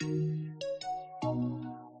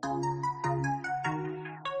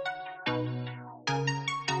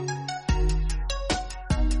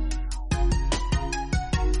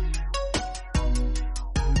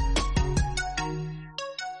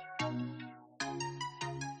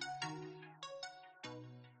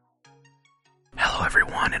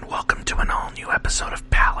everyone, and welcome to an all-new episode of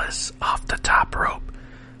Palace Off the Top Rope.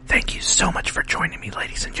 Thank you so much for joining me,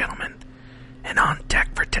 ladies and gentlemen. And on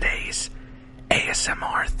deck for today's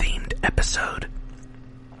ASMR-themed episode.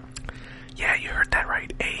 Yeah, you heard that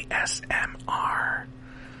right, ASMR.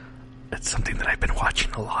 It's something that I've been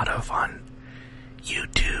watching a lot of on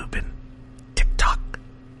YouTube and TikTok.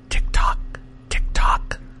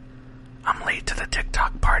 I'm late to the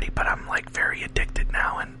TikTok party, but I'm very addicted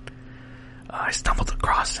now, and I stumbled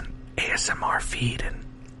across an ASMR feed, and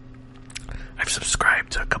I've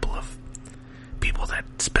subscribed to a couple of people that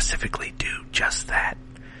specifically do just that.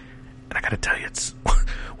 And I gotta tell you, it's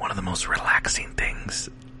one of the most relaxing things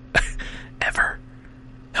ever.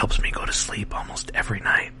 Helps me go to sleep almost every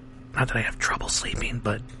night. Not that I have trouble sleeping,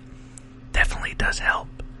 but definitely does help.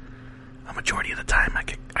 A majority of the time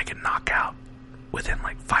I can knock out within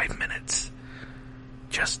 5 minutes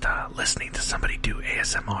just listening to somebody do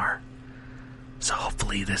ASMR. So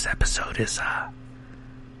hopefully this episode is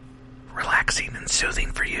relaxing and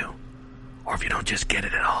soothing for you. Or if you don't just get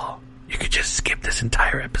it at all, you could just skip this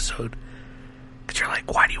entire episode. Because you're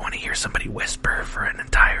like, why do you want to hear somebody whisper for an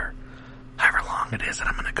entire, however long it is that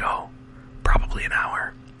I'm going to go? Probably an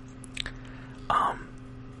hour.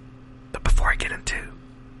 But before I get into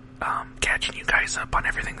catching you guys up on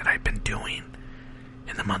everything that I've been doing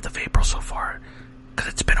in the month of April so far,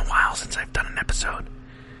 because it's been a while since I've done an episode,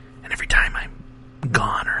 and every time I'm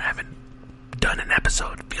gone or haven't done an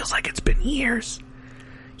episode, it feels like it's been years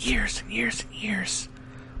and years,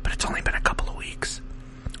 but it's only been a couple of weeks,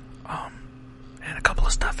 and a couple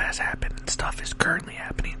of stuff has happened, and stuff is currently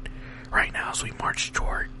happening right now as we march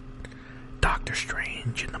toward Doctor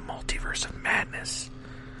Strange in the Multiverse of Madness,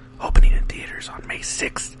 opening in theaters on May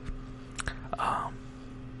 6th.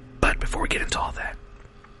 But before we get into all that,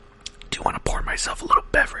 I do want to pour myself a little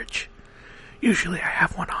beverage. Usually I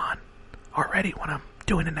have one on already when I'm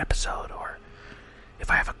doing an episode, or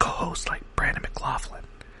if I have a co-host like Brandon McLaughlin,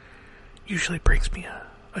 usually brings me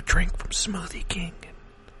a drink from Smoothie King, and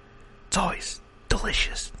it's always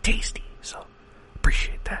delicious, tasty, so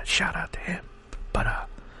appreciate that. Shout out to him. But I'm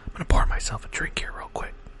gonna pour myself a drink here real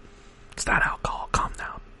quick. It's not alcohol, calm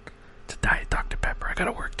down. It's a Diet Dr. Pepper. I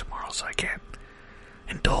gotta work tomorrow, so I can't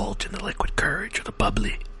indulge in the liquid courage or the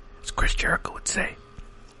bubbly, as Chris Jericho would say.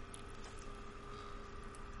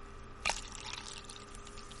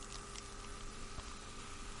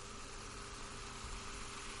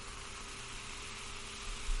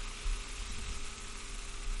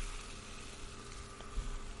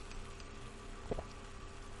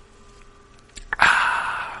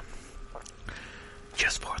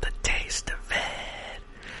 Just for the taste of it.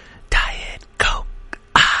 Diet Coke.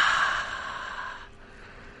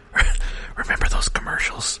 Remember those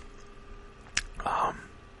commercials?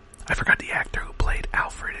 I forgot the actor who played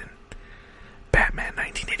Alfred in Batman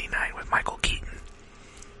 1989 with Michael Keaton.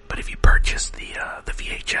 But if you purchase the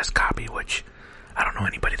VHS copy, which I don't know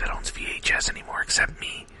anybody that owns VHS anymore except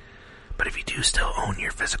me, but if you do still own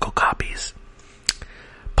your physical copies,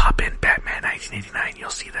 pop in Batman 1989, you'll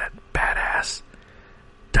see that badass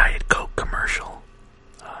Diet Coke commercial,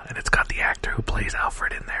 and it's got the actor who plays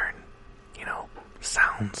Alfred in there, and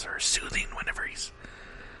sounds are soothing whenever he's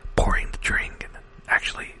pouring the drink and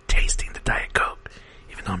actually tasting the Diet Coke,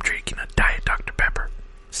 even though I'm drinking a Diet Dr. Pepper.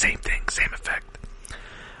 Same thing, same effect.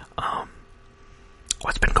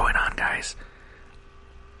 What's been going on, guys?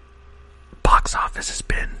 Box office has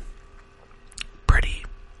been pretty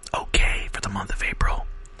okay for the month of April.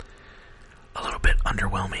 A little bit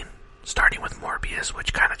underwhelming, starting with Morbius,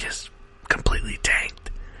 which kind of just completely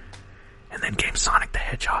tanked. And then came Sonic the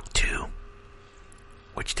Hedgehog 2,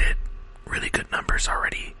 which did really good numbers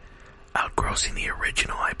already, outgrossing the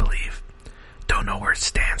original, I believe. Don't know where it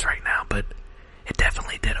stands right now, but it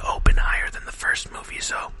definitely did open higher than the first movie,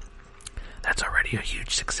 so that's already a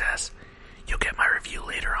huge success. You'll get my review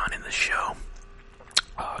later on in the show.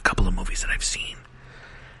 A couple of movies that I've seen,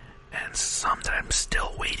 and some that I'm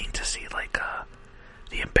still waiting to see, like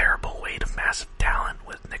The Unbearable Weight of Massive Talent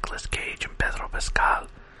with Nicolas Cage and Pedro Pascal.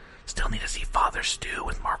 Still need to see Father Stew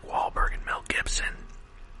with Mark Wahlberg and Mel Gibson.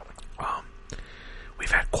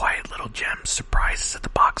 We've had quiet little gems, surprises at the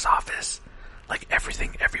box office, like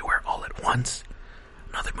Everything Everywhere All at Once.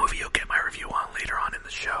 Another movie you'll get my review on later on in the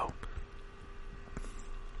show.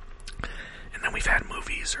 And then we've had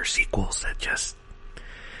movies or sequels that just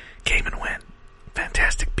came and went.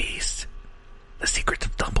 Fantastic Beasts, The Secrets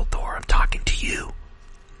of Dumbledore, I'm Talking to You.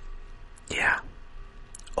 Yeah.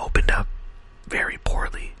 Opened up very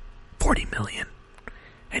poorly. 40 million.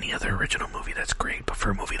 Any other original movie, that's great, but for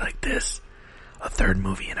a movie like this, a third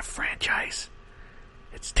movie in a franchise,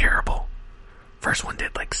 it's terrible. First one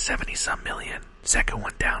did like 70 some million. Second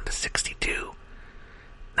one down to 62.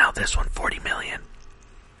 Now this one 40 million.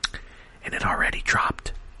 And it already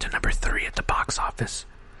dropped to number 3 at the box office.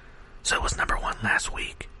 So it was number 1 last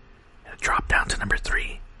week. And it dropped down to number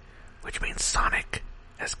 3, which means Sonic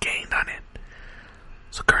has gained on it.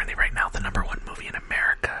 So currently right now the number 1 movie in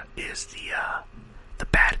America is the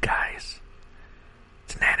Bad Guys.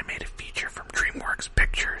 It's an animated feature from DreamWorks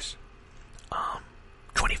Pictures.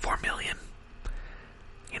 24 million.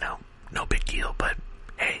 You know, no big deal, but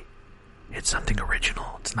hey, it's something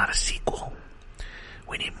original. It's not a sequel.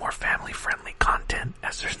 We need more family-friendly content,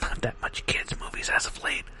 as there's not that much kids' movies as of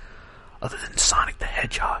late, other than Sonic the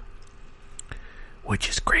Hedgehog. Which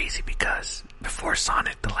is crazy because before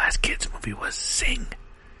Sonic, the last kids' movie was Sing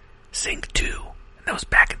 2, and that was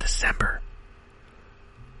back in December.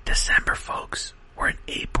 December, folks. We're in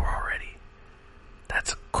April already.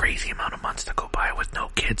 That's a crazy amount of months to go by with no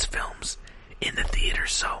kids' films in the theater,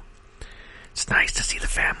 so it's nice to see the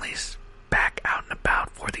families back out and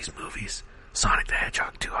about for these movies. Sonic the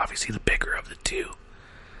Hedgehog 2, obviously the bigger of the two,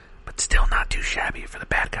 but still not too shabby for the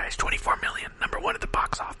Bad Guys. 24 million, number 1 at the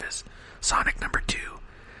box office. Sonic number 2.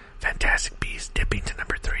 Fantastic Beasts dipping to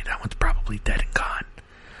number 3. That one's probably dead and gone.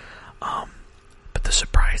 But the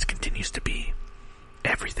surprise continues to be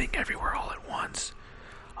Everything Everywhere All at Once.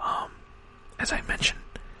 As I mentioned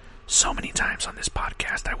so many times on this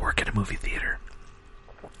podcast, I work at a movie theater,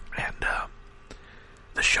 and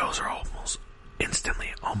the shows are almost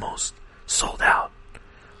instantly sold out.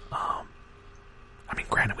 I mean,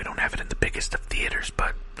 granted, we don't have it in the biggest of theaters,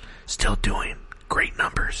 but still doing great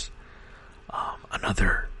numbers.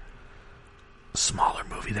 Another smaller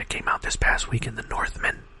movie that came out this past weekend, The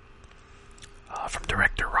Northman, from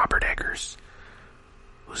director Robert Eggers,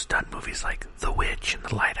 who's done movies like The Witch and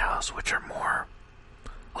The Lighthouse, which are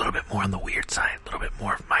a little bit more on the weird side, a little bit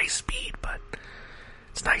more of my speed, but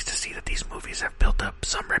it's nice to see that these movies have built up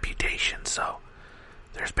some reputation, so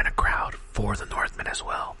there's been a crowd for The Northman as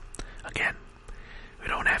well. Again, we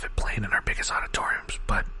don't have it playing in our biggest auditoriums,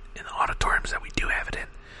 but in the auditoriums that we do have it in,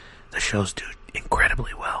 the shows do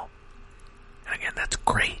incredibly well. And again, that's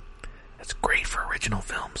great. That's great for original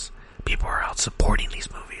films. People are out supporting these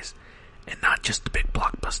movies, and not just the big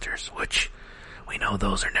blockbusters, which we know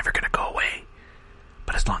those are never going to go away.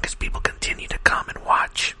 But as long as people continue to come and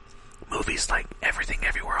watch movies like Everything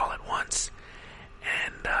Everywhere All at Once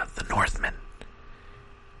and The Northman,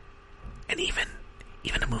 and even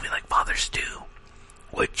a movie like Father Stew,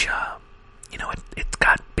 which it's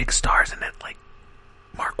got big stars in it like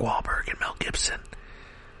Mark Wahlberg and Mel Gibson,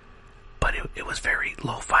 but it was very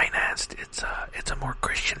low financed. It's a more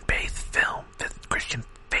Christian based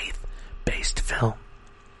film.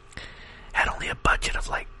 Had only a budget of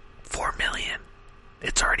like $4 million.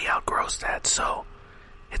 It's already outgrossed that, so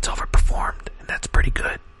it's overperformed, and that's pretty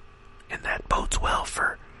good. And that bodes well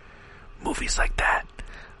for movies like that.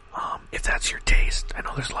 If that's your taste, I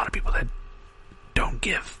know there's a lot of people that don't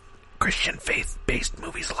give Christian faith-based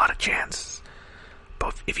movies a lot of chances.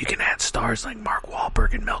 But if you can add stars like Mark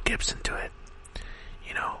Wahlberg and Mel Gibson to it,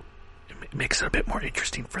 it makes it a bit more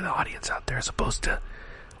interesting for the audience out there, as opposed to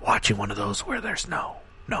watching one of those where there's no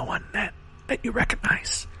one that you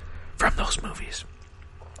recognize from those movies.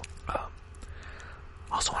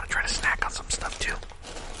 Also want to try to snack on some stuff too.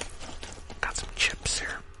 Got some chips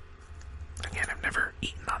here. Again, I've never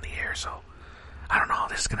eaten on the air, so I don't know how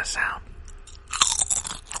this is going to sound.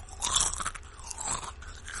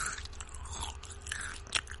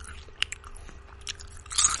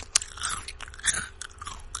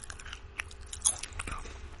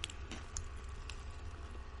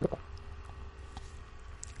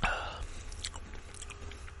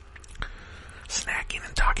 Snacking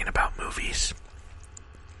and talking about movies.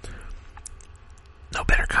 No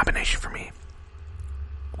better combination for me,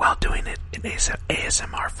 while doing it in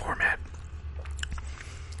ASMR format.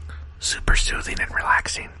 Super soothing and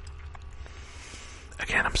relaxing.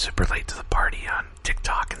 Again, I'm super late to the party on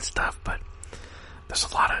TikTok and stuff, but there's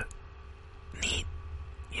a lot of neat,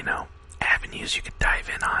 avenues you could dive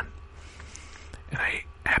in on. And I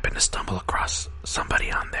happened to stumble across somebody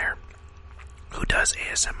on there who does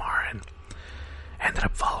ASMR, and ended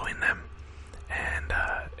up following them. And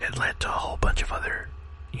it led to a whole bunch of other,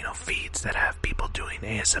 feeds that have people doing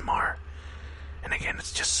ASMR. And again,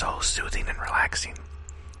 it's just so soothing and relaxing.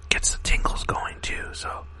 Gets the tingles going too.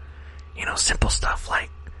 So, simple stuff like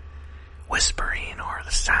whispering or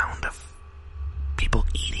the sound of people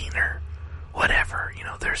eating or whatever.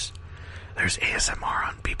 There's ASMR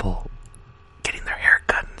on people getting their hair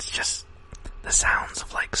cut, and it's just the sounds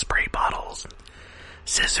of like spray bottles and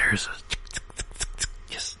scissors,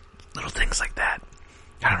 just little things like that.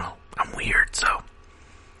 I don't know, I'm weird, so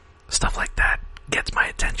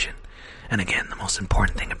And again, the most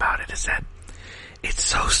important thing about it is that it's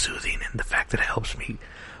so soothing, and the fact that it helps me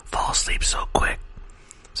fall asleep so quick.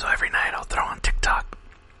 So every night I'll throw on TikTok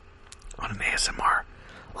on an ASMR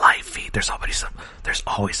live feed. There's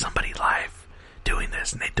always somebody live doing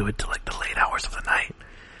this, and they do it to like the late hours of the night,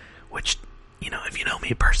 which, you know, if you know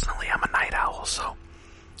me personally, I'm a night owl, so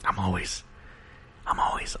I'm always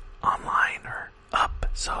online or up,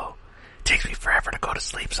 so it takes me forever to go to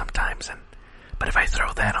sleep sometimes. But if I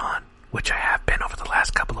throw that on, which I have been over the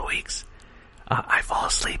last couple of weeks, I fall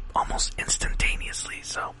asleep almost instantaneously.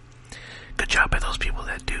 So good job by those people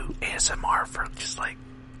that do ASMR for just like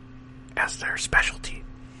as their specialty.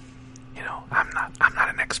 You know, I'm not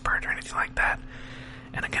an expert or anything like that.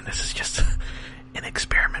 And again, this is just an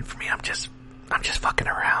experiment for me. I'm just fucking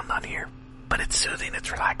around on here, but it's soothing,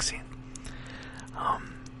 it's relaxing.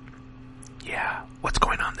 Yeah, what's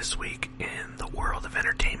going on this week in the world of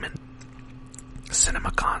entertainment?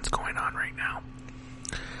 CinemaCon's going on right now.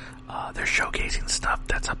 They're showcasing stuff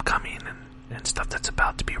that's upcoming and stuff that's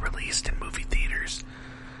about to be released in movie theaters.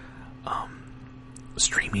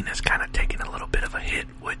 Streaming has kind of taken a little bit of a hit,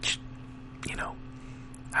 which, you know,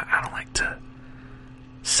 I don't like to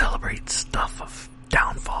celebrate stuff of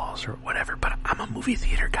downfalls or whatever, but I'm a movie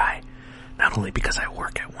theater guy. Not only because I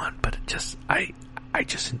work at one, but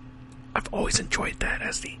I've always enjoyed that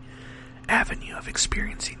as the avenue of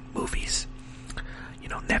experiencing movies. You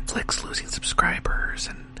know, Netflix losing subscribers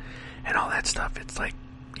and all that stuff. It's like,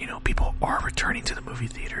 you know, people are returning to the movie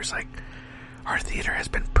theaters. Like, our theater has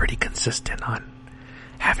been pretty consistent on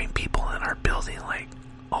having people in our building like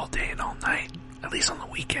all day and all night, at least on the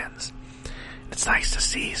weekends. It's nice to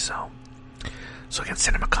see. So again,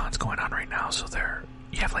 CinemaCon's going on right now. So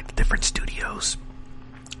you have like different studios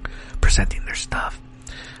presenting their stuff.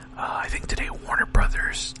 I think today Warner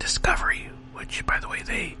Brothers Discovery, which by the way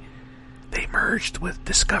they merged with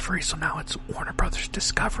Discovery, so now it's Warner Brothers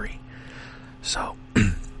Discovery. So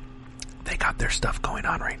they got their stuff going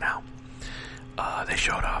on right now. They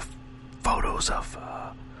showed off photos of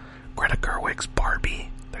Greta Gerwig's Barbie.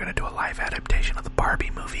 They're going to do a live adaptation of the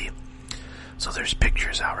Barbie movie. So there's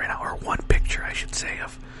pictures out right now, or one picture I should say,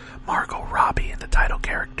 of Margot Robbie and the title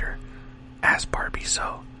character as Barbie.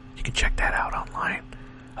 So you can check that out online.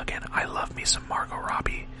 Again, I love me some Margot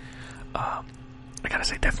Robbie. I gotta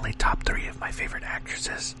say, definitely top 3 of my favorite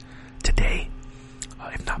actresses today,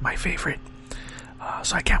 if not my favorite.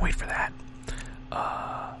 So I can't wait for that.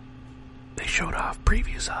 They showed off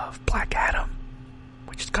previews of Black Adam,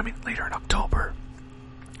 which is coming later in October.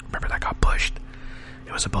 Remember, that got pushed.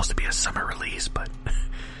 It was supposed to be a summer release, but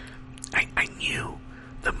I knew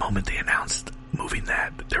the moment they announced moving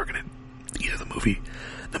that they were gonna, either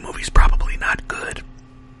the movie's probably not good,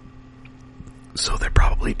 so they're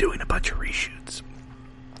probably doing a bunch of reshoots.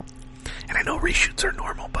 And I know reshoots are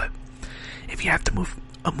normal, but if you have to move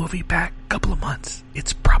a movie back a couple of months,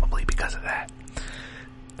 it's probably because of that.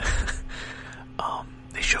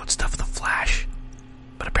 They showed stuff of The Flash,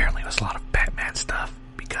 but apparently it was a lot of Batman stuff,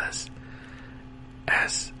 because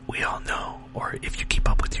as we all know, or if you keep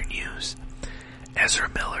up with your news,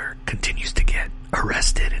 Ezra Miller continues to get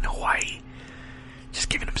arrested in Hawaii, just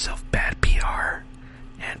giving himself bad PR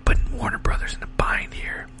and putting Warner Brothers in a bind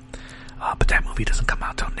here. But that movie doesn't come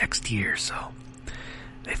out till next year, so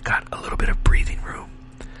they've got a little bit of breathing room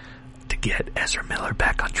to get Ezra Miller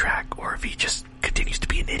back on track, or if he just continues to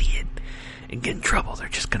be an idiot and get in trouble, they're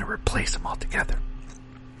just going to replace him altogether.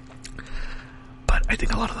 But I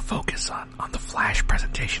think a lot of the focus on the Flash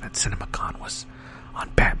presentation at CinemaCon was on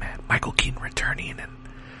Batman, Michael Keaton returning, and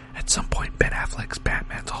at some point Ben Affleck's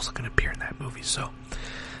Batman's also going to appear in that movie. So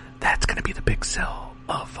that's going to be the big sell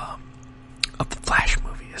of the Flash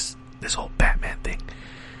movie, is this whole Batman thing.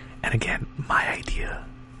 And again, my idea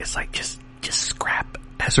is like just scrap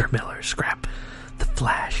Ezra Miller, scrap the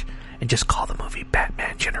Flash, and just call the movie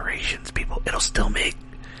Batman Generations. People, it'll still make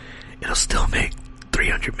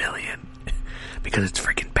 $300 million because it's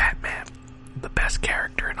freaking Batman, the best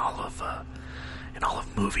character in all of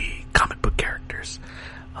movie comic book characters.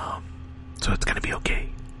 So it's gonna be okay.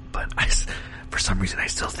 But for some reason, I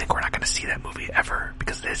still think we're not gonna see that movie ever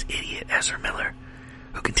because of this idiot Ezra Miller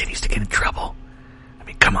who continues to get in trouble. I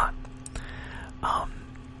mean, come on.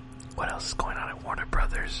 What else is going on at Warner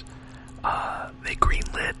Brothers? They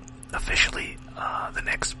greenlit officially the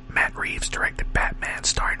next Matt Reeves directed Batman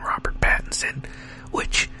starring Robert Pattinson,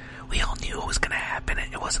 which we all knew was going to happen.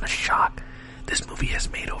 It wasn't a shock. This movie has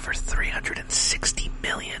made over $360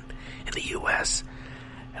 million in the U.S.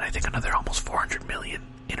 and I think another almost $400 million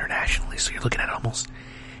internationally. So you're looking at almost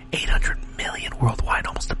 $800 million worldwide,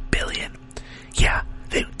 almost $1 billion. Yeah,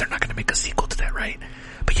 they're not going to make a sequel to that, right?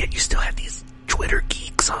 But yet you still have these Twitter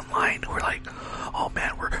geeks online who are like,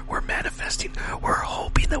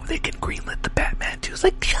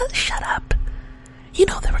 You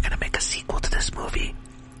know they were gonna make a sequel to this movie.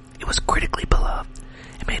 It was critically beloved.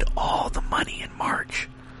 It made all the money in March.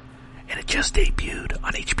 And it just debuted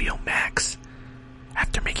on HBO Max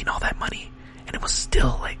after making all that money. And it was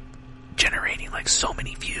still, like, generating, like, so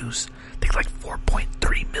many views. I think, like,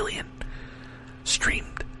 4.3 million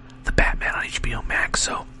streamed the Batman on HBO Max.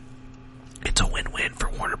 So, it's a win-win for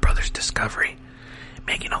Warner Brothers Discovery,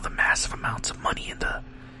 making all the massive amounts of money in the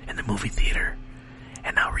movie theater,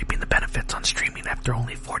 and now reaping the benefits on streaming after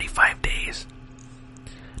only 45 days.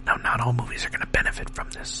 Now, not all movies are going to benefit from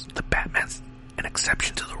this. The Batman's an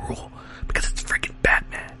exception to the rule, because it's freaking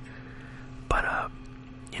Batman. But,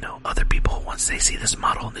 other people, once they see this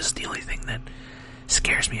model, and this is the only thing that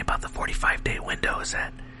scares me about the 45-day window, is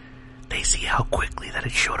that they see how quickly that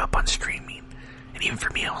it showed up on streaming. And even for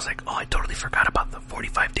me, I was like, oh, I totally forgot about the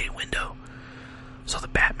 45-day window. So the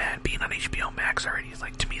Batman being on HBO Max already is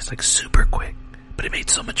like, to me, it's like super quick. But it made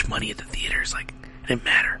so much money at the theaters, like, it didn't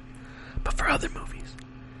matter. But for other movies,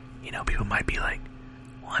 people might be like,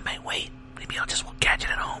 well, I might wait. Maybe I'll just catch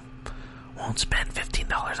it at home. Won't spend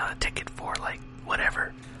 $15 on a ticket for, like,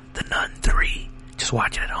 whatever. The Nun 3. Just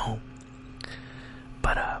watch it at home.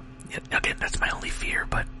 But, again, that's my only fear,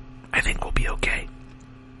 but I think we'll be okay.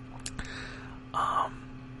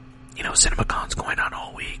 CinemaCon's going on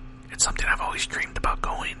all week. It's something I've always dreamed about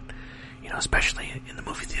going. Especially in the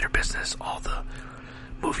movie theater business, all the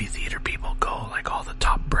movie theater people go, like all the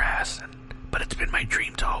top brass, but it's been my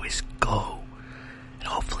dream to always go. And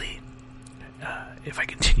hopefully, if I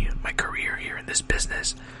continue my career here in this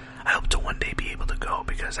business, I hope to one day be able to go,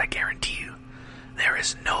 because I guarantee you, there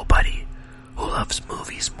is nobody who loves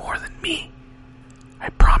movies more than me. I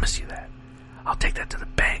promise you that. I'll take that to the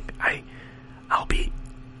bank. I'll be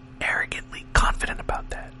arrogantly confident about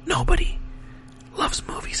that. Nobody loves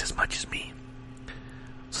movies as much as me.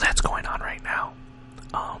 So that's going on right now.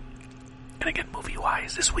 And again,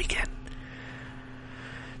 movie-wise, this weekend,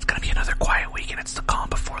 it's gonna be another quiet weekend. It's the calm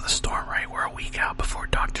before the storm, right? We're a week out before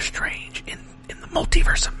Doctor Strange in the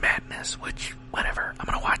Multiverse of Madness, which, whatever, I'm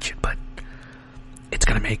gonna watch it, but it's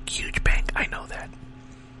gonna make huge bank, I know that.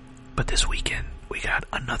 But this weekend, we got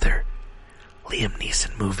another Liam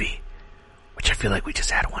Neeson movie, which I feel like we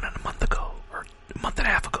just had one a month ago, or a month and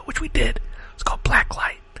a half ago, which we did. It's called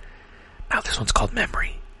Blacklight. Now this one's called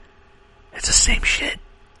Memory. It's the same shit.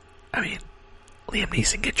 I mean, Liam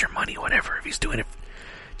Neeson, get your money, whatever. If he's doing it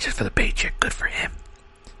just for the paycheck, good for him.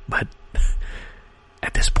 But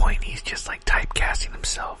at this point, he's just like typecasting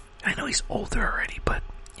himself. I know he's older already, but,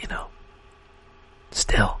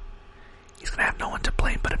 still, he's gonna have no one to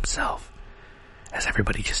blame but himself, as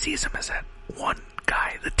everybody just sees him as that one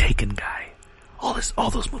guy, the Taken guy. All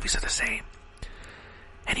those movies are the same.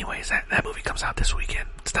 Anyways, that movie comes out this weekend.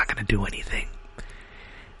 It's not gonna do anything.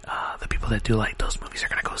 The people that do like those movies are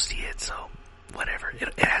gonna go see it, so whatever.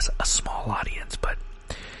 It has a small audience, but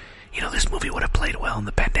this movie would have played well in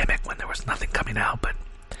the pandemic when there was nothing coming out, but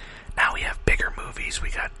now we have bigger movies.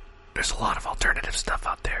 There's a lot of alternative stuff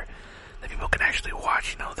out there that people can actually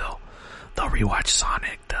watch. They'll rewatch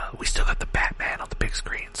Sonic. We still got the Batman on the big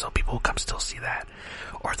screen, so people will come still see that.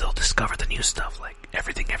 Or they'll discover the new stuff like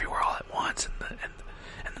Everything Everywhere All at Once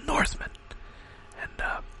and the Northman. And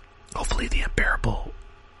hopefully the Unbearable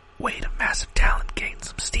Weight of Massive Talent gains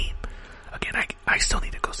some steam. Again, I still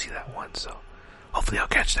need to go see that one, so hopefully I'll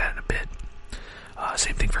catch that in a bit.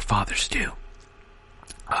 Same thing for Father Stew.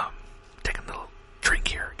 Taking a little drink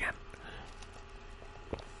here again.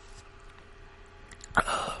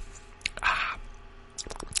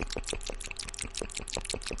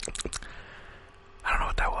 I don't know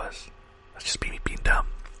what that was. That's just me being dumb.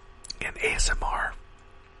 Again, ASMR.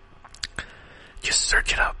 Just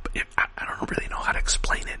search it up. I don't really know how to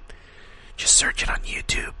explain it. Just search it on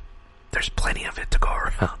YouTube. There's plenty of it to go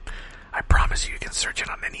around. I promise you can search it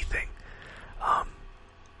on anything. And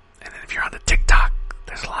then if you're on the TikTok,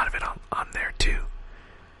 there's a lot of it on there too.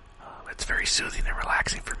 It's very soothing and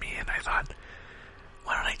relaxing for me, and I thought,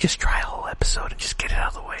 why don't I just try a whole episode and just get it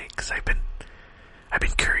out of the way? Because I've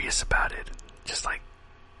been curious about it.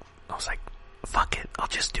 I was like, fuck it, I'll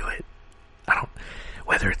just do it.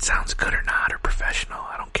 Whether it sounds good or not, or professional,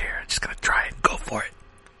 I don't care. I'm just gonna try it and go for it.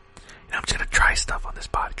 I'm just gonna try stuff on this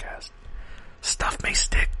podcast. Stuff may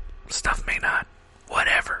stick, stuff may not.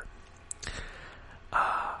 Whatever.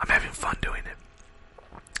 I'm having fun doing it.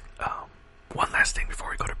 One last thing before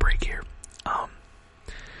we go to break here. A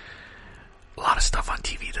lot of stuff on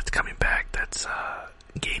TV that's coming back that's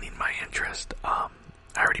gaining my interest. I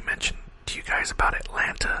already mentioned to you guys about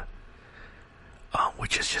Atlanta,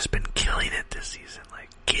 which has just been killing it this season. Like,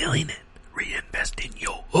 killing it. Reinvest in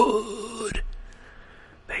your hood.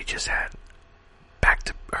 They just had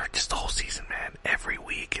or just the whole season, man. Every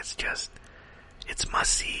week it's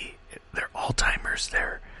must see. They're all-timers,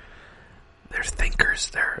 they're thinkers,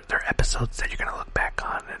 they're episodes that you're gonna look back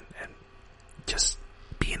on and just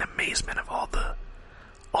be in amazement of all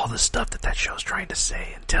the stuff that show's trying to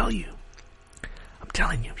say and tell you. I'm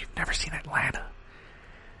telling you, if you've never seen Atlanta,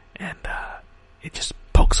 and it just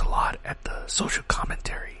pokes a lot at the social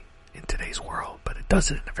commentary in today's world, but it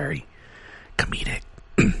does it in a very comedic,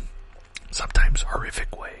 sometimes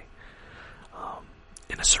horrific way,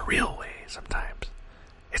 in a surreal way sometimes.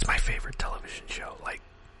 It's my favorite television show. Like,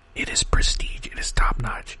 it is prestige, it is top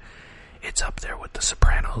notch. It's up there with The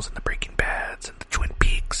Sopranos and The Breaking Bads and The Twin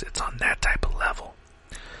Peaks. It's on that type of level.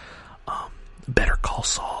 Better Call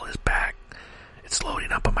Saul is back. It's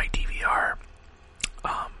loading up on my DVR.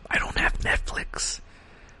 I don't have Netflix,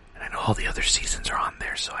 and I know all the other seasons are on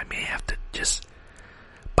there, so I may have to just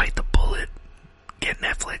bite the bullet, get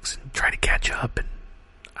Netflix, and try to catch up. And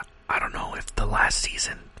I don't know if the last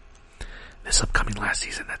season, this upcoming last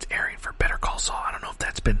season that's airing for Better Call Saul, I don't know if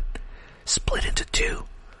that's been split into two,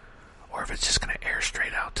 or if it's just going to air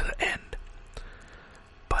straight out to the end.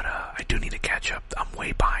 But I do need to catch up. I'm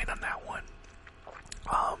way behind on that one.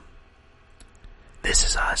 This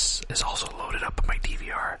Is Us is also loaded up on my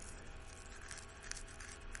DVR.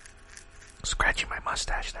 Scratching my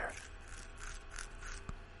mustache there.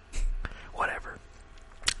 Whatever.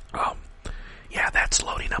 Yeah, that's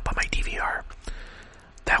loading up on my DVR.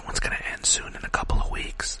 That one's gonna end soon in a couple of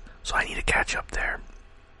weeks, so I need to catch up there.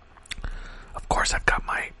 Of course, I've got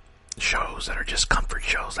my shows that are just comfort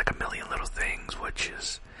shows, like A Million Little Things, which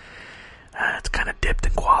is, it's kind of dipped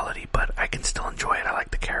in quality, but I can still enjoy it. I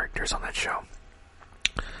like the characters on that show.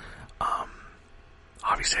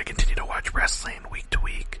 Obviously, I continue to watch wrestling week to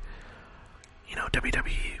week. You know,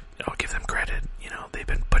 WWE, I'll give them credit. You know, they're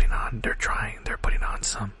putting on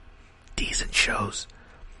some decent shows.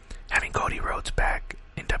 Having Cody Rhodes back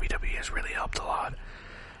in WWE has really helped a lot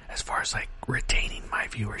as far as, like, retaining my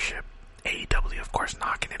viewership. AEW, of course,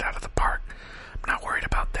 knocking it out of the park. I'm not worried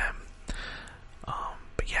about them.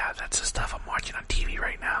 But yeah, that's the stuff I'm watching on TV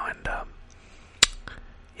right now, and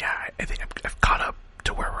yeah, I think I've caught up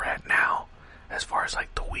to where we're at now as far as,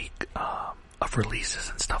 like, the week of releases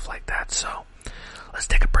and stuff like that. So let's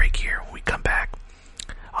take a break here. When we come back,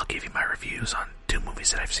 I'll give you my reviews on two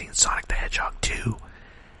movies that I've seen, Sonic the Hedgehog 2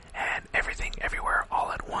 and Everything Everywhere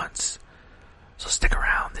All at Once. So stick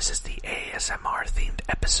around. This is the ASMR themed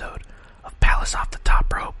episode of Palace Off the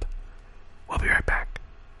Top Rope. We'll be right back.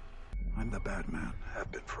 I'm the bad man. Have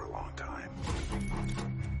been for a long time.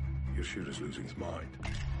 Your shooter's losing his mind.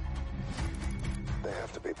 They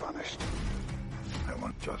have to be punished. I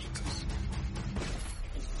want justice.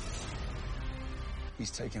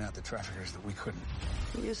 He's taking out the traffickers that we couldn't.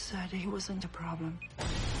 You said he wasn't a problem.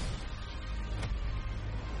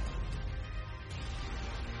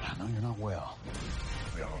 I know you're not well.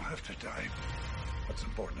 We all have to die. What's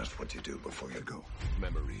important is what you do before you go.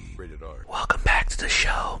 Memory. Rated R. Welcome back to the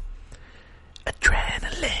show.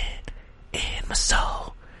 Adrenaline in my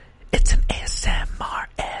soul. It's an ASMR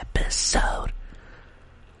episode.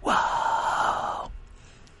 Whoa.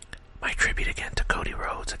 My tribute again to Cody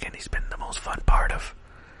Rhodes. Again, he's been the most fun part of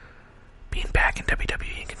being back in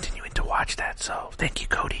WWE and continuing to watch that. So thank you,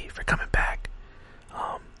 Cody, for coming back.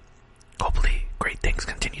 Hopefully great things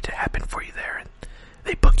continue to happen for you there and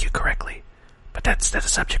they book you correctly. But that's a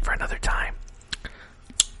subject for another time.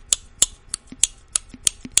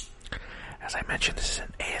 As I mentioned, this is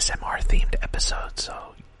an ASMR themed episode,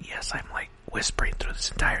 so yes, I'm like whispering through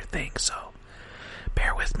this entire thing, so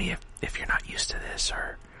bear with me if you're not used to this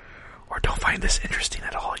or don't find this interesting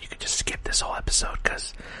at all. You can just skip this whole episode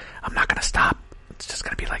because I'm not going to stop. It's just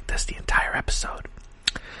going to be like this the entire episode.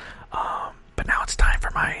 But now it's time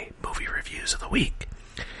for my movie reviews of the week.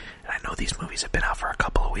 And I know these movies have been out for a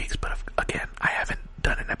couple of weeks, but again, I haven't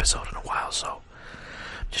done an episode in a while, so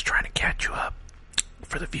I'm just trying to catch you up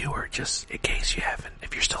for the viewer, just in case you haven't,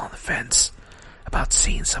 if you're still on the fence about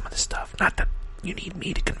seeing some of this stuff. Not that you need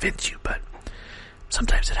me to convince you, but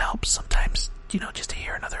sometimes it helps. Sometimes, just to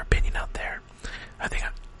hear another opinion out there. I think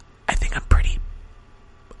I'm pretty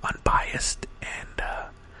unbiased and,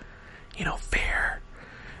 fair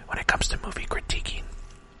when it comes to movie critiquing.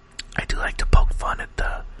 I do like to poke fun at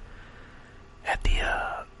the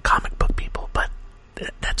comic book people, but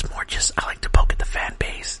that's more just, I like to poke at the fan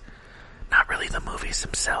base, not really the movies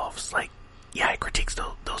themselves. Like, yeah, I critique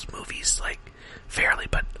those movies, like, fairly,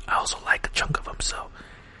 but I also like a chunk of them, so,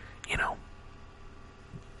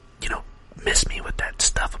 miss me with that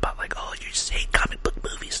stuff about, like, oh, you just hate comic book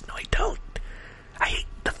movies. No, I don't. I hate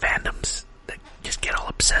the fandoms that just get all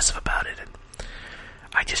obsessive about it, and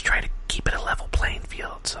I just try to keep it a level playing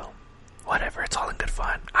field.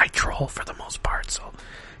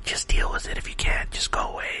 it if you can. Just go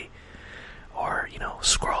away. Or,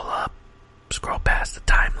 scroll up, scroll past the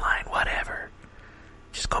timeline, whatever.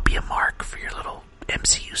 Just go be a mark for your little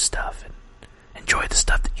MCU stuff and enjoy the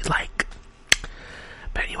stuff that you like.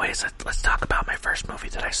 But anyways, let's talk about my first movie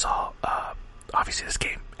that I saw. Obviously, this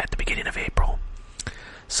came at the beginning of April.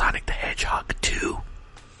 Sonic the Hedgehog 2,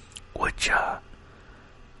 which I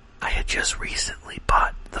had just recently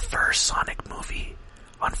bought the first Sonic movie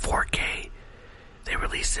on 4K. They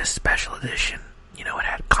released this special edition. It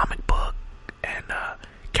had comic book and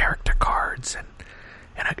character cards, and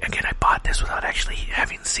again, I bought this without actually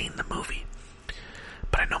having seen the movie.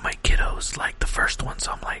 But I know my kiddos like the first one,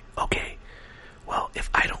 so I'm like, okay, well, if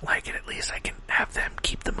I don't like it, at least I can have them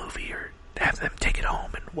keep the movie or have them take it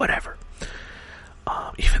home and whatever.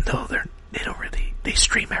 Even though they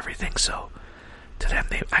stream everything, so to them,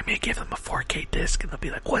 I may give them a 4K disc and they'll be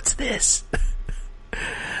like, what's this?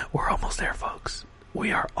 We're almost there, folks.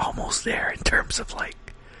 We are almost there in terms of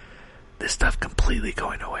this stuff completely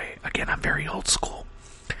going away. Again, I'm very old school.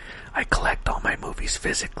 I collect all my movies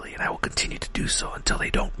physically, and I will continue to do so until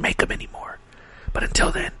they don't make them anymore. But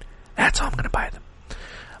until then, that's how I'm going to buy them.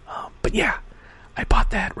 But yeah, I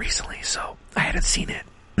bought that recently, so I hadn't seen it.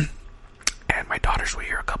 And my daughters were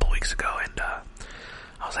here a couple weeks ago, and I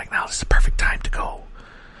was like, now this is the perfect time to go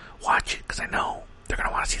watch it, because I know they're going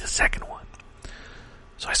to want to see the second one.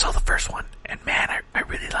 So I saw the first one, and man, I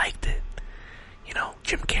really liked it.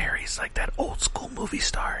 Jim Carrey's like that old school movie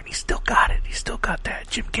star, and he still got it. He still got that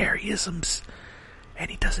Jim Carrey-isms,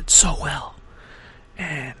 and he does it so well.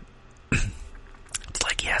 And it's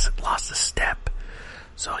like he hasn't lost a step.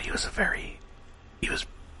 So he was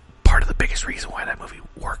part of the biggest reason why that movie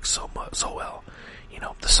works so well.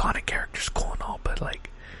 The Sonic character's cool and all, but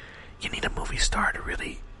you need a movie star to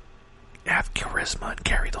really have charisma and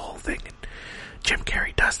carry the whole thing, and Jim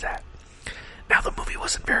Carrey does that. Now, the movie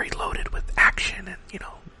wasn't very loaded with action and,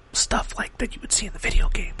 stuff like that you would see in the video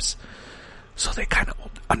games. So they kind of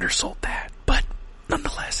undersold that. But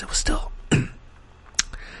nonetheless, it was still a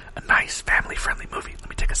nice, family-friendly movie. Let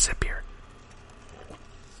me take a sip here.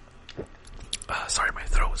 Sorry, my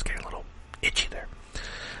throat was getting a little itchy there.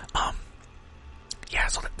 Yeah,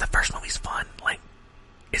 so the first movie's fun.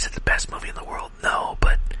 Is it the best movie in the world? No,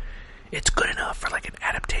 but it's good enough for an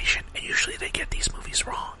adaptation. And usually they get these movies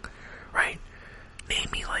wrong, right? Name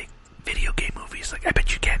me video game movies. I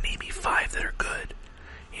bet you can't name me 5 that are good,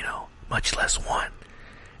 much less 1.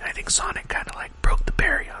 And I think Sonic kind of broke the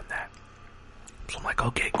barrier on that. So I'm like,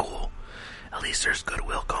 okay, cool. At least there's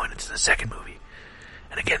goodwill going into the second movie.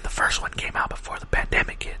 And again, the first one came out before the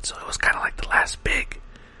pandemic hit, so it was kind of the last big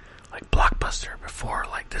blockbuster before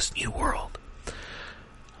this new world.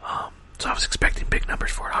 So I was expecting big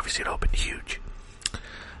numbers for it. Obviously, it opened huge.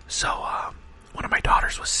 So one of my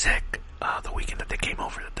daughters was sick the weekend that they came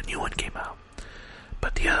over, that the new one came out.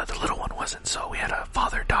 But the little one wasn't, so we had a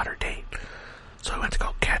father-daughter date. So we went to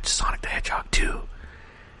go catch Sonic the Hedgehog 2.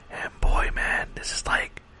 And boy, man, this is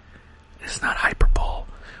not hyperbole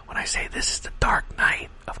when I say this is the Dark Knight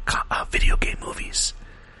of video game movies.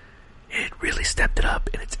 It really stepped it up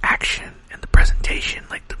in its action and the presentation.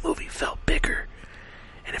 The movie felt bigger,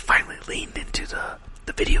 and it finally leaned into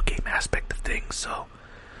the video game aspect of things. So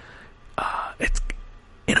it's,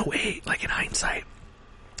 in a way, in hindsight,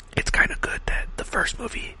 it's kind of good that the first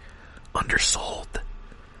movie undersold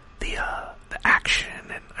the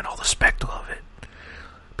action and all the spectacle of it,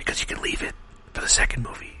 because you can leave it for the second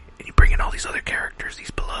movie and you bring in all these other characters,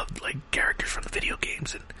 these beloved characters from the video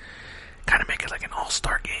games, and kind of make it an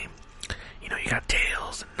all-star game. You got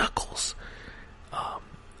Tails and Knuckles,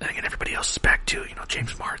 and again, everybody else is back too.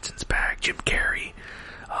 James Marsden's back, Jim Carrey,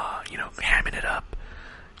 hamming it up.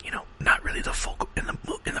 Not really the focal in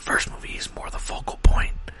the first movie. He's more the focal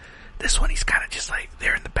point. This one, he's kind of just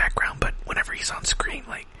there in the background, but whenever he's on screen,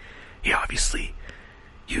 he obviously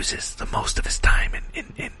uses the most of his time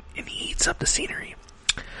and he eats up the scenery.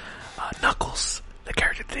 Knuckles, the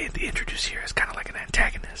character they introduce here, is kind of an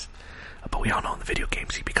antagonist, but we all know in the video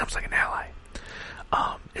games he becomes an ally.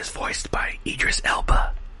 Is voiced by Idris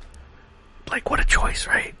Elba. What a choice,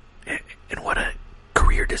 right? And what a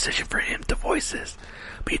career decision for him to voice this.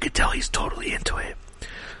 But you could tell he's totally into it,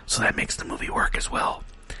 so that makes the movie work as well.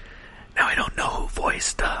 Now, I don't know who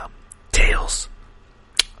voiced Tails,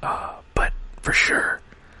 but for sure,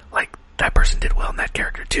 that person did well in that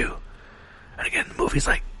character too. And again, the movie's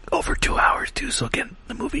over 2 hours too, so again,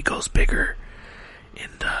 the movie goes bigger in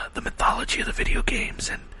the mythology of the video games,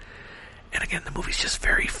 and again, the movie's just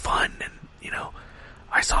very fun, and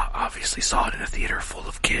I obviously saw it in a theater full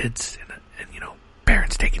of kids, and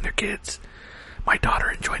parents taking their kids. My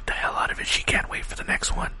daughter enjoyed the hell out of it. She can't wait for the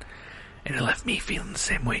next one. And it left me feeling the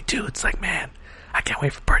same way too. It's like, man, I can't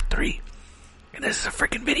wait for part 3. And this is a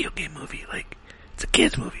freaking video game movie. Like, it's a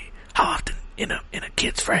kids movie. How often in a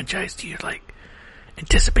kids franchise do you like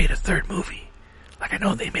anticipate a third movie? Like, I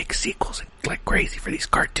know they make sequels like crazy for these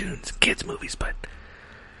cartoons and kids movies, but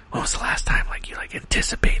when was the last time like you like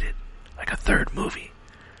anticipated like a third movie?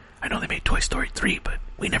 I know they made Toy Story 3, but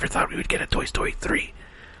we never thought we would get a Toy Story 3.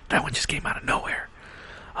 That one just came out of nowhere.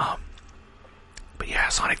 But yeah,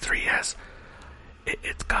 Sonic 3 has,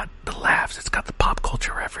 it's got the laughs, it's got the pop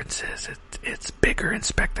culture references, it's bigger in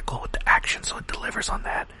spectacle with the action, so it delivers on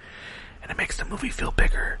that, and it makes the movie feel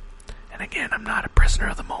bigger. And again, I'm not a prisoner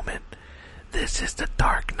of the moment. This is the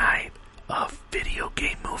Dark Knight of video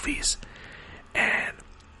game movies, and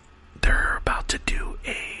they're about to do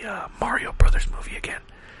a Mario Brothers movie again.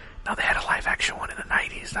 Now, they had a live action one in the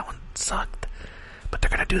 90s, that one sucked, but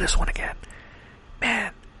they're gonna do this one again.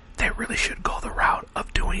 Man, they really should go the route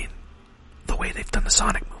of doing the way they've done the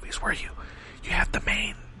Sonic movies, where you have the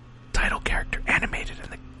main title character animated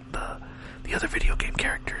and the other video game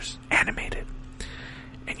characters animated,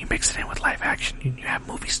 and you mix it in with live action, and you have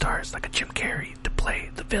movie stars like a Jim Carrey to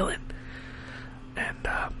play the villain, and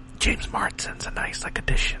James Marsden's a nice like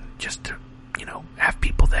addition just to, you know, have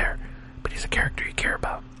people there, but he's a character you care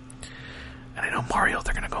about. And I know Mario,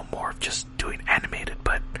 they're gonna go more of just doing animated,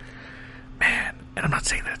 but man, and I'm not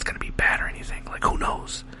saying that it's gonna be bad or anything, like who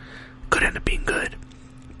knows, could end up being good,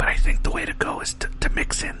 but I think the way to go is to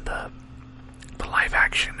mix in the live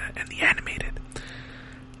action and the animated.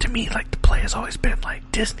 To me, like, the play has always been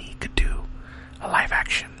like Disney could do a live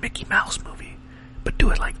action Mickey Mouse movie, but do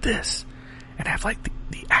it like this, and have like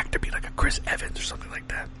the actor be like a Chris Evans or something like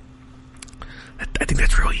that. I think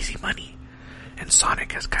that's real easy money, and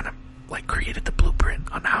Sonic has kind of like created the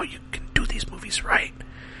blueprint on how you can do these movies right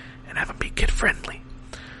and have them be kid friendly,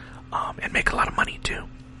 and make a lot of money too.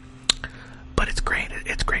 But it's great.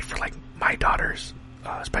 It's great for like my daughters,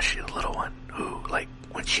 especially the little one, who like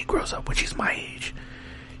when she grows up, when she's my age,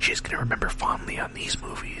 she's gonna remember fondly on these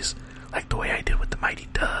movies, like the way I did with the Mighty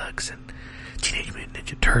Ducks and Teenage Mutant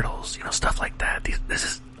Ninja Turtles, you know, stuff like that.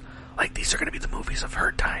 These are gonna be the movies of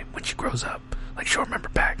her time when she grows up. Like, she'll remember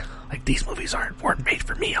back. Like, these movies weren't made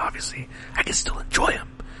for me, obviously. I can still enjoy them,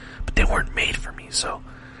 but they weren't made for me. So,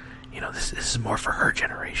 you know, this is more for her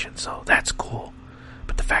generation. So that's cool.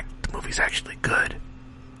 But the fact that the movie's actually good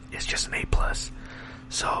is just an A+.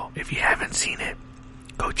 So if you haven't seen it,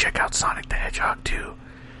 go check out Sonic the Hedgehog 2.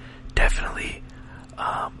 Definitely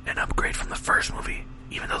an upgrade from the first movie.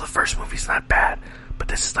 Even though the first movie's not bad, but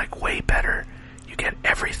this is like way better. You get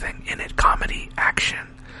everything in it: comedy, action.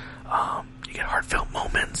 You get heartfelt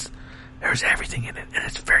moments. There's everything in it, and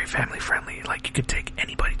it's very family friendly. Like, you could take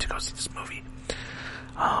anybody to go see this movie.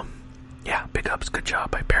 Yeah, big ups, good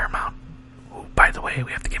job by Paramount. Ooh, by the way,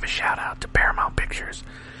 we have to give a shout out to Paramount Pictures.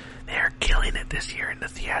 They are killing it this year in the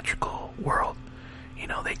theatrical world. You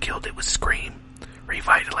know, they killed it with Scream,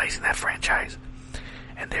 revitalizing that franchise,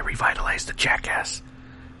 and they revitalized the Jackass.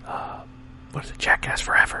 Jackass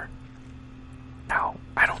Forever. Now,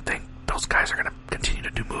 I don't think those guys are going to continue to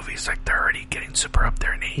do movies. Like, they're already getting super up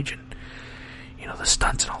there in age, and, you know, the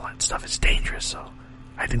stunts and all that stuff is dangerous, so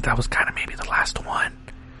I think that was kind of maybe the last one.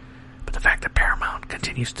 But the fact that Paramount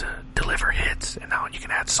continues to deliver hits, and now you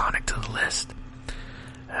can add Sonic to the list,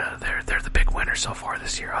 they're the big winner so far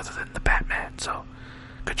this year, other than the Batman, so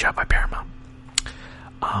good job by Paramount.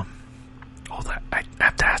 I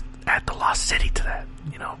have to add the Lost City to that,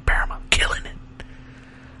 you know, Paramount killing it.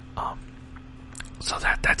 So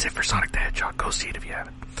that's it for Sonic the Hedgehog. Go see it if you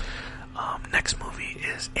haven't. Next movie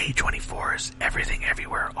is A24's Everything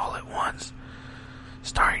Everywhere All at Once,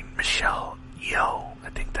 starring Michelle Yeoh. I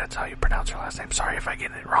think that's how you pronounce her last name. Sorry if I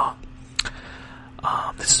get it wrong.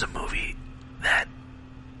 This is a movie that,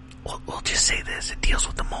 we'll just say this, it deals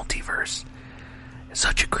with the multiverse. It's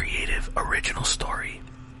such a creative, original story.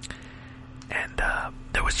 And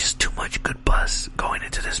there was just too much good buzz going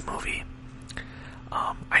into this movie.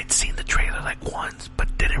 I'd seen the trailer like once,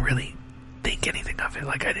 but didn't really think anything of it.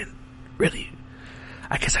 Like,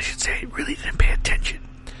 I guess I should say, really didn't pay attention.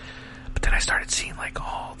 But then I started seeing like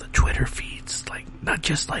all the Twitter feeds, like not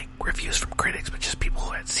just like reviews from critics, but just people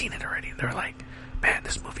who had seen it already. And they were like, man,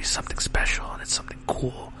 this movie's something special and it's something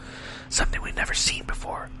cool, something we've never seen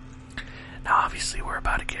before. Now, obviously, we're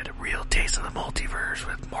about to get a real taste of the multiverse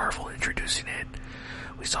with Marvel introducing it.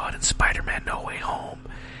 We saw it in Spider-Man No Way Home,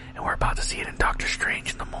 and we're about to see it in Doctor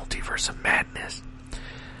Strange in the Multiverse of Madness.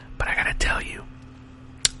 But I gotta tell you,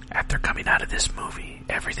 after coming out of this movie,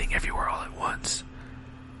 Everything Everywhere All at Once,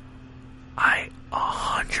 I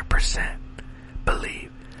 100%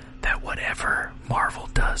 believe that whatever Marvel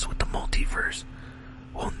does with the multiverse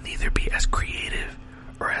will neither be as creative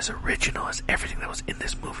or as original as everything that was in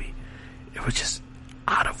this movie. It was just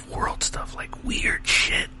out of world stuff, like weird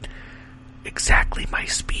shit. Exactly my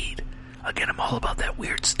speed. Again, I'm all about that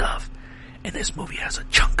weird stuff, and this movie has a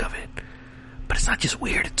chunk of it. But it's not just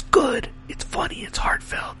weird, it's good, it's funny, it's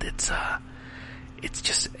heartfelt, it's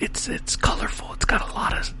colorful, it's got a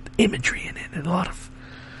lot of imagery in it, and a lot of,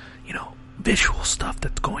 visual stuff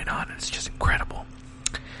that's going on, and it's just incredible.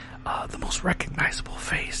 The most recognizable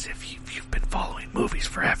face, if you've been following movies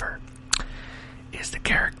forever, is the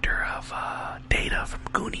character of Data from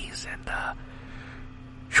Goonies and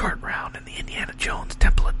Short Round in the Indiana Jones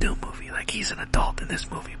Temple of Doom movie. Like, he's an adult in this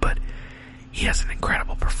movie, but he has an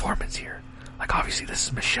incredible performance here. Like, obviously this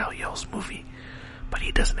is Michelle Yeoh's movie, but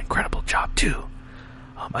he does an incredible job too.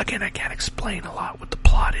 Again, I can't explain a lot what the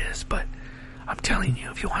plot is, but I'm telling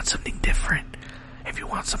you, if you want something different, if you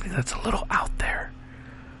want something that's a little out there,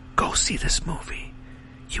 go see this movie.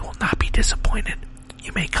 You will not be disappointed.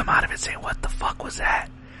 You may come out of it saying, what the fuck was that?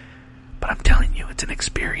 But I'm telling you, it's an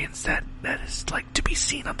experience that is like to be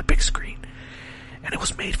seen on the big screen. And it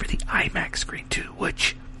was made for the IMAX screen too,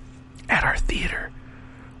 which at our theater,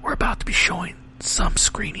 we're about to be showing some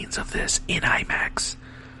screenings of this in IMAX.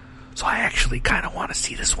 So I actually kind of want to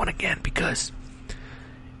see this one again because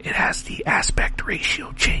it has the aspect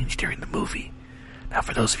ratio change during the movie. Now,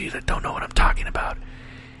 for those of you that don't know what I'm talking about,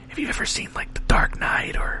 if you've ever seen like The Dark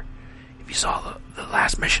Knight, or if you saw the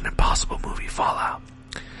last Mission Impossible movie, Fallout,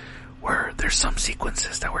 where there's some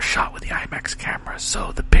sequences that were shot with the IMAX camera,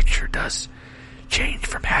 so the picture does change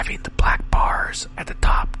from having the black bars at the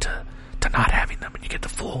top to not having them, and you get the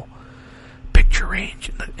full picture range,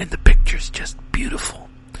 and the picture's just beautiful.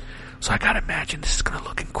 So I gotta imagine this is gonna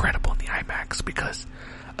look incredible in the IMAX because,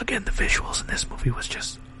 again, the visuals in this movie was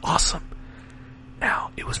just awesome.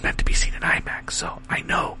 Now, it was meant to be seen in IMAX, so I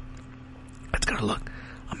know it's gonna look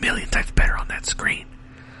a million times better on that screen.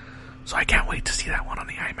 So I can't wait to see that one on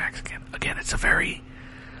the IMAX again. Again,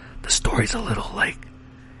 the story's a little like,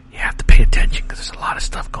 you have to pay attention because there's a lot of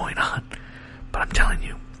stuff going on. But I'm telling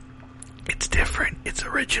you, it's different, it's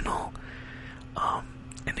original,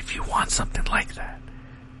 and if you want something like that,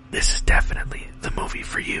 this is definitely the movie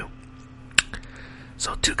for you.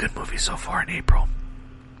 So 2 good movies so far in April.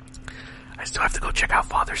 I still have to go check out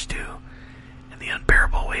Father Stew and The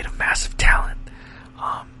Unbearable Weight of Massive Talent.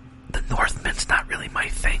 The Northman's not really my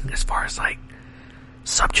thing as far as like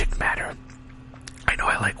subject matter. I know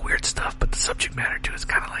I like weird stuff, but the subject matter too is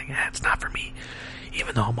kind of like, it's not for me.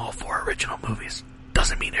 Even though I'm all for original movies,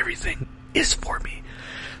 doesn't mean everything is for me.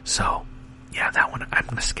 So yeah, that one I'm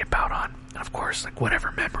gonna skip out on. And of course, like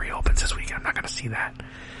whatever Memory opens this weekend, I'm not gonna see that.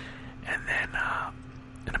 And then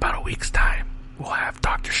in about a week's time, we'll have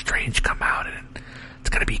Doctor Strange come out, and it's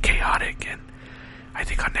gonna be chaotic. And I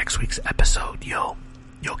think on next week's episode, you'll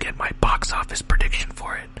get my box office prediction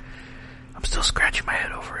for it. I'm still scratching my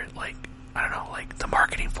head over it. Like, I don't know, like the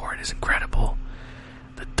marketing for it is incredible.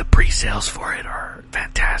 The pre-sales for it are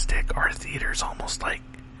fantastic. Our theater's almost like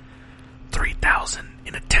 3,000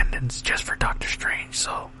 in attendance just for Doctor Strange,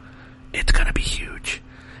 so it's gonna be huge.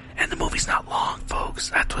 And the movie's not long, folks.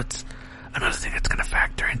 That's what's another thing that's gonna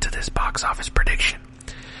factor into this box office prediction,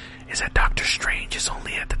 is that Doctor Strange is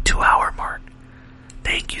only at the 2-hour mark.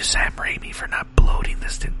 Thank you, Sam Raimi, for not bloating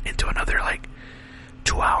this into another like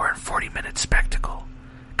 2-hour and 40-minute spectacle.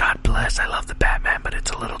 God bless, I love the Batman, but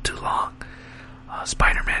it's a little too long.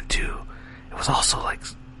 Spider-Man 2, it was also like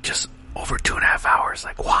just over 2.5 hours.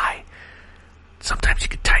 Like, why? Sometimes you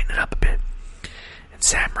could tighten it up a bit. And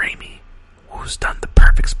Sam Raimi, who's done the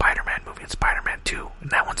perfect Spider-Man movie in Spider-Man 2, and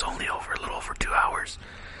that one's only a little over 2 hours.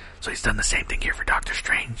 So he's done the same thing here for Doctor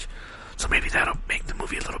Strange. So maybe that'll make the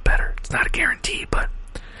movie a little better. It's not a guarantee, but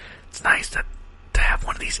it's nice to have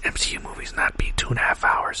one of these MCU movies not be 2.5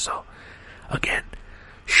 hours. So again,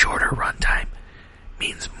 shorter runtime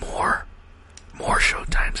means more show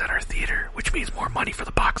times at our theater, which means more money for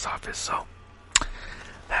the box office. So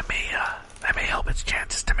that may help its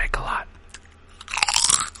chances to make a lot.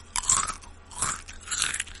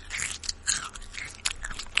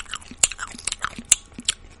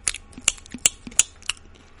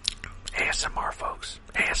 ASMR, folks.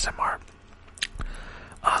 ASMR.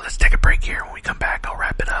 Let's take a break here. When we come back, I'll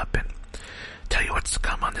wrap it up and tell you what's to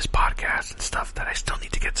come on this podcast and stuff that I still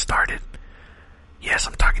need to get started. Yes,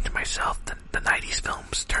 I'm talking to myself. The 90s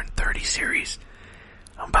Films Turn 30 series.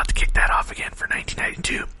 I'm about to kick that off again for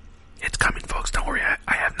 1992. It's coming, folks. Don't worry.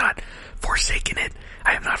 I have not forsaken it.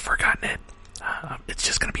 I have not forgotten it. It's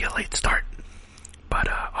just going to be a late start. But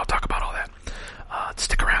I'll talk about all that.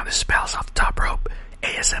 Stick around. This is Palace Off the Top Rope,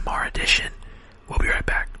 ASMR edition. We'll be right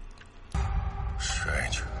back.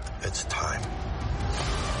 Strange. It's time.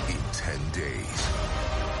 10 days,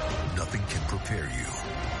 nothing can prepare you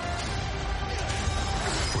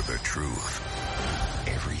for the truth.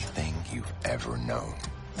 Everything you've ever known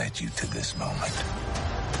led you to this moment.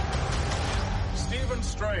 Stephen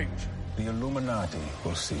Strange. The Illuminati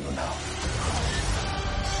will see you now.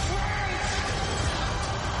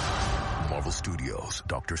 Marvel Studios,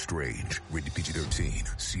 Doctor Strange, rated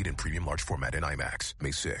PG-13, see it in premium large format in IMAX, May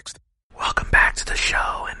 6th. Welcome back to the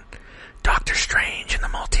show, and Doctor Strange and the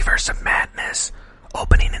Multiverse of Madness,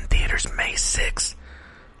 opening in theaters May 6th.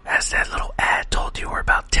 As that little ad told you, we're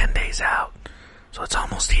about 10 days out, so it's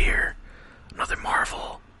almost here. Another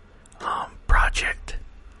Marvel project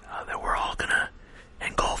that we're all gonna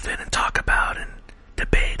engulf in and talk about and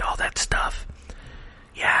debate, all that stuff.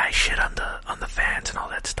 Yeah, I shit on the fans and all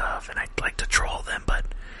that stuff, and I like to troll them, but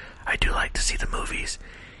I do like to see the movies,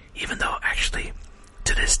 even though actually,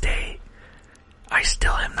 to this day, I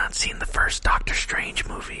still have not seen the first Doctor Strange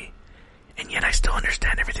movie, and yet I still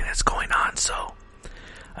understand everything that's going on. So,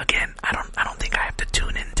 again, I don't think I have to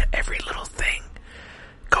tune into every little thing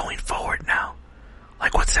going forward now.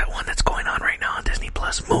 Like, what's that one that's going on right now on Disney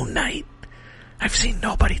Plus? Moon Knight. I've seen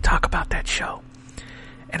nobody talk about that show,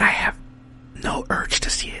 and I have no urge to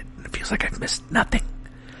see it. It feels like I've missed nothing.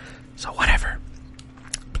 So whatever.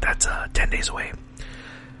 But that's 10 days away.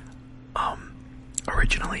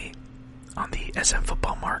 Originally, on the SM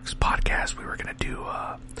Football Marks podcast, we were going to do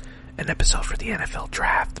an episode for the NFL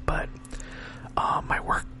draft, but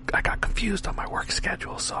I got confused on my work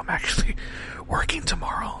schedule, so I'm actually working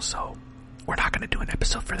tomorrow, so we're not going to do an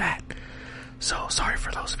episode for that. So sorry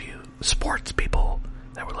for those of you sports people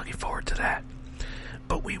that were looking forward to that.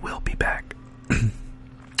 But we will be back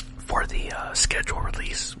for the schedule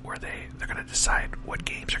release, where they're going to decide what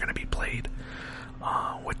games are going to be played,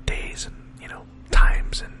 what days, and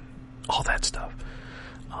times and all that stuff.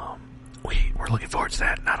 We're looking forward to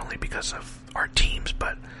that, not only because of our teams,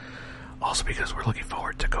 but also because we're looking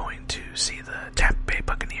forward to going to see the Tampa Bay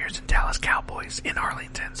Buccaneers and Dallas Cowboys in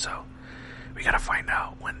Arlington. So we got to find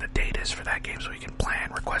out when the date is for that game so we can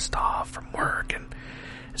plan, request off from work, and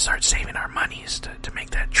start saving our monies to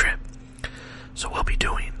make that trip. So we'll be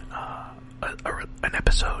doing an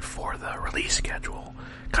episode for the release schedule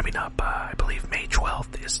coming up. I believe May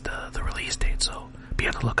 12th is the release date, so be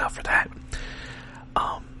on the lookout for that.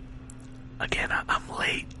 Again, I'm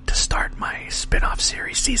late to start my spin-off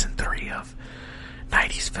series, Season 3 of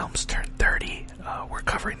 90s Films Turn 30. We're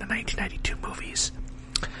covering the 1992 movies.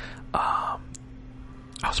 I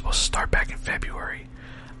was supposed to start back in February,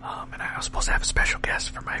 and I was supposed to have a special guest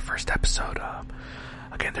for my first episode.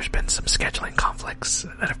 Again, there's been some scheduling conflicts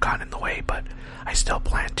that have gotten in the way, but I still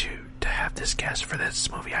plan to have this guest for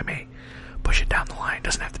this movie. I may push it down the line.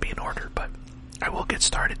 Doesn't have to be in order, but I will get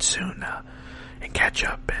started soon and catch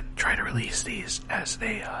up and try to release these as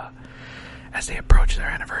they approach their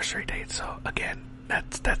anniversary date. So again,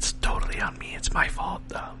 that's totally on me. It's my fault.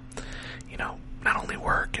 Not only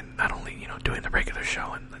work and not only doing the regular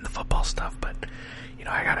show and the football stuff, but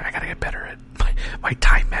I gotta get better at my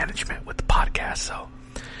time management with the podcast. So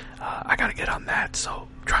I gotta get on that. So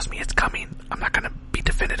trust me, it's coming. I'm not gonna be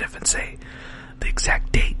definitive and say the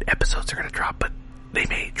exact date episodes are gonna drop, but they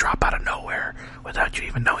may drop out of nowhere without you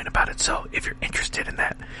even knowing about it. So if you're interested in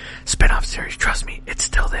that spin-off series, trust me, it's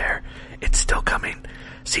still there. It's still coming.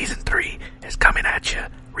 Season 3 is coming at you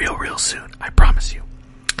real soon. I promise you.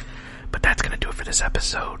 But that's going to do it for this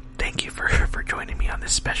episode. Thank you for joining me on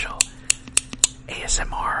this special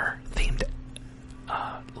ASMR themed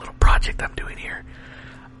little project I'm doing here.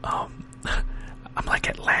 I'm like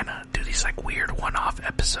Atlanta, do these like weird one-off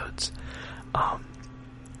episodes.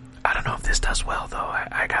 I don't know if this does well though.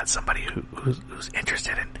 I got somebody who's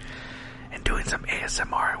interested in doing some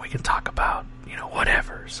ASMR, and we can talk about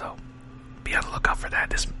whatever. So be on the lookout for that.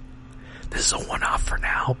 This is a one-off for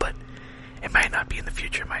now, but it might not be in the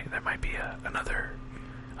future. There might be another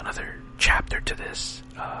chapter to this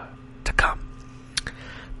to come.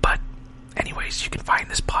 But anyways, you can find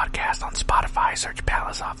this podcast on Spotify. Search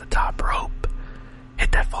Palace Off the Top Rope.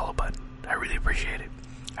 Hit that follow button. I really appreciate it.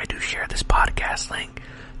 I do share this podcast link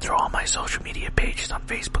through all my social media pages on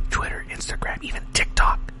Facebook, Twitter, Instagram, even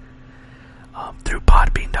TikTok. Through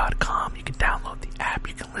Podbean.com. You can download the app.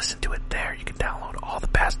 You can listen to it there. You can download all the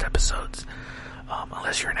past episodes.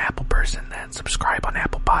 Unless you're an Apple person, then subscribe on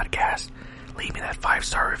Apple Podcasts. Leave me that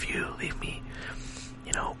 5-star review. Leave me,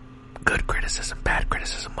 good criticism, bad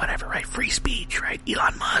criticism, whatever, right? Free speech, right?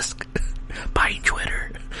 Elon Musk buying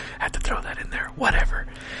Twitter. I had to throw that in there. Whatever.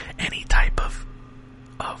 Any type of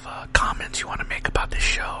comments you want to make about this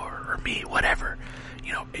show or me, whatever.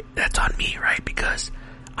 That's on me, right? Because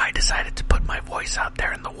I decided to put my voice out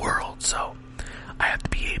there in the world, so I have to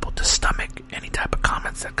be able to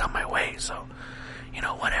comments that come my way. So,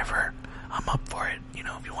 whatever, I'm up for it.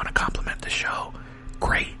 If you want to compliment the show,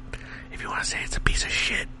 great. If you want to say it's a piece of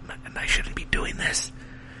shit and I shouldn't be doing this,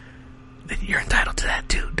 then you're entitled to that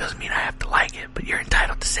too. Doesn't mean I have to like it, but you're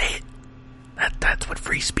entitled to say it. That's what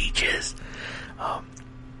free speech is.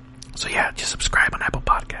 So yeah, just subscribe on Apple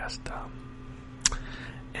Podcast.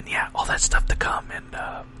 And yeah, all that stuff to come. And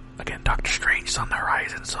again, Doctor Strange is on the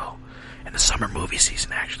horizon. So, and the summer movie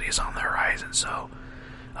season actually is on the horizon. So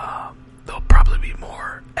there'll probably be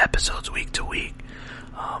more episodes week to week.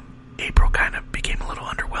 April kind of became a little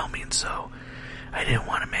underwhelming, so I didn't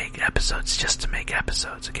want to make episodes just to make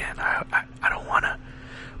episodes. Again, I don't want to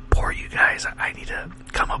bore you guys. I need to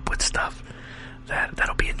come up with stuff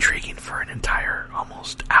that'll be intriguing for an entire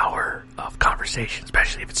almost hour of conversation,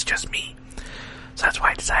 especially if it's just me. So that's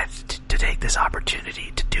why I decided to take this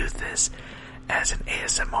opportunity to do this as an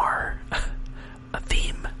ASMR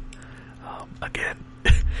theme. Again,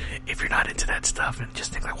 if you're not into that stuff and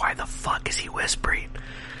just think like, why the fuck is he whispering?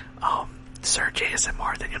 Search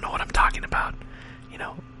ASMR, then you'll know what I'm talking about,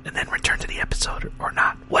 and then return to the episode or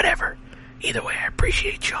not, whatever. Either way, I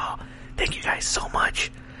appreciate y'all. Thank you guys so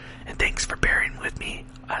much, and thanks for bearing with me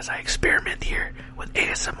as I experiment here with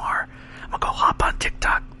ASMR. I'm gonna go hop on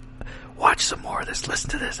TikTok, watch some more of this, listen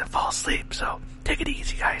to this, and fall asleep. So take it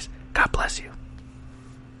easy, guys. God bless you.